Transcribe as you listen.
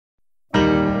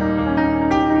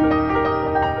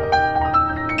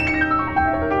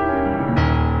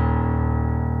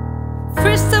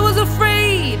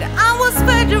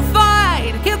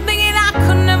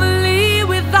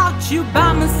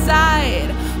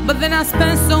But then I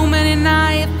spent so many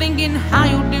nights thinking how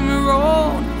you did me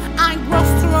wrong. I grow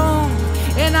strong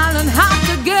and I learned how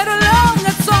to get along.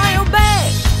 That's why you're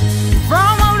back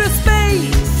from outer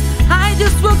space. I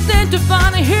just walked in to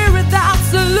find a hero.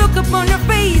 That's the look upon your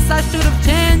face. I should have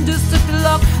changed just to the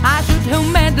look. I should have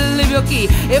made the leave your key.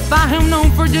 If I had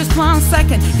known for just 1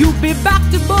 second, you'd be back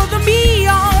to bother me.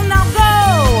 Oh, now go,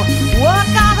 walk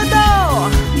out the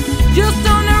door. Just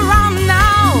turn around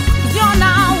now, 'cause you're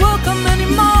not welcome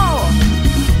anymore.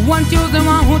 Once you're the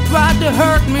one who tried to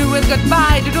hurt me with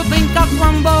goodbye. Did you think I'd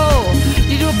crumble?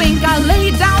 Did you think I'd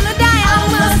lay down and die?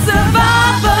 I'm a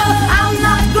survivor, I'm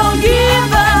not gonna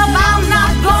give up.